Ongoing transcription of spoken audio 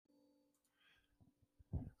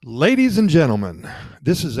Ladies and gentlemen,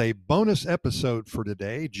 this is a bonus episode for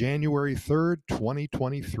today, January 3rd,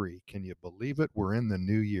 2023. Can you believe it? We're in the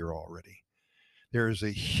new year already. There is a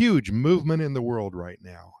huge movement in the world right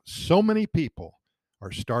now. So many people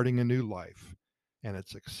are starting a new life, and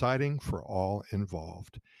it's exciting for all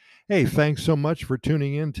involved. Hey, thanks so much for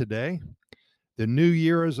tuning in today. The new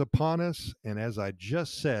year is upon us, and as I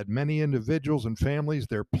just said, many individuals and families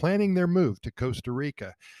they're planning their move to Costa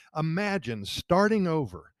Rica. Imagine starting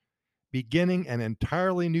over, beginning an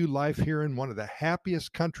entirely new life here in one of the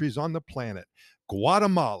happiest countries on the planet,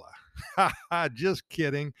 Guatemala. Just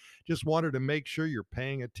kidding. Just wanted to make sure you're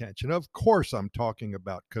paying attention. Of course, I'm talking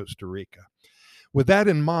about Costa Rica. With that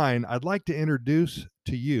in mind, I'd like to introduce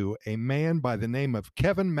to you a man by the name of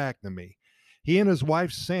Kevin McNamee. He and his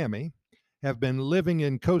wife, Sammy, have been living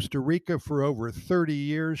in Costa Rica for over 30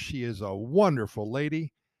 years. She is a wonderful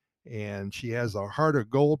lady and she has a heart of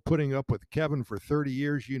gold. Putting up with Kevin for 30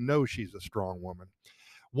 years, you know she's a strong woman.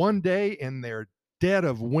 One day in their dead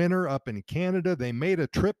of winter up in Canada, they made a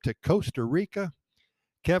trip to Costa Rica.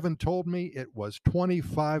 Kevin told me it was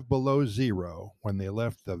 25 below zero when they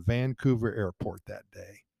left the Vancouver airport that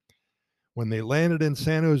day. When they landed in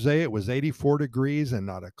San Jose, it was 84 degrees and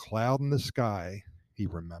not a cloud in the sky, he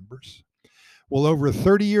remembers. Well, over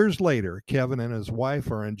 30 years later, Kevin and his wife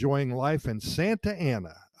are enjoying life in Santa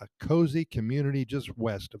Ana, a cozy community just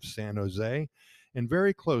west of San Jose and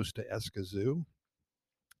very close to Escazú.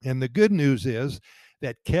 And the good news is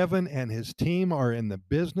that Kevin and his team are in the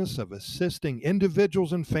business of assisting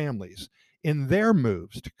individuals and families in their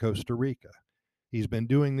moves to Costa Rica. He's been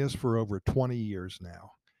doing this for over 20 years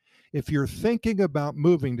now. If you're thinking about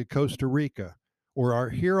moving to Costa Rica or are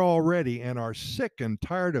here already and are sick and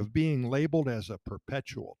tired of being labeled as a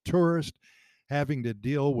perpetual tourist, having to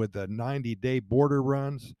deal with the 90-day border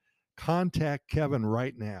runs, contact Kevin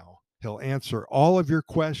right now. He'll answer all of your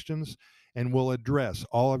questions and will address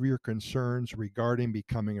all of your concerns regarding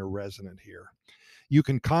becoming a resident here. You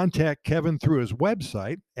can contact Kevin through his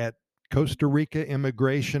website at Costa Rica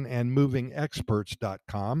Immigration and Moving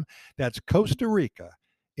Experts.com. That's Costa Rica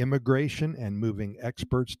Immigration and Moving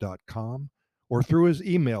Experts.com, or through his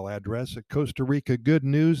email address at Costa Rica Good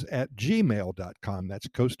News at gmail.com. That's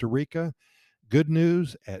Costa Rica Good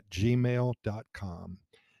News at gmail.com.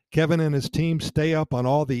 Kevin and his team stay up on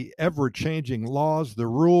all the ever changing laws, the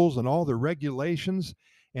rules, and all the regulations,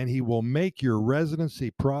 and he will make your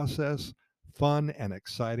residency process fun and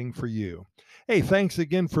exciting for you. Hey, thanks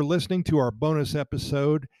again for listening to our bonus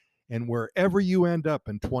episode. And wherever you end up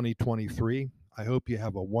in 2023, I hope you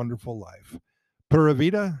have a wonderful life. Pura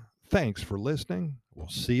Vida, thanks for listening. We'll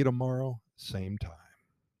see you tomorrow, same time.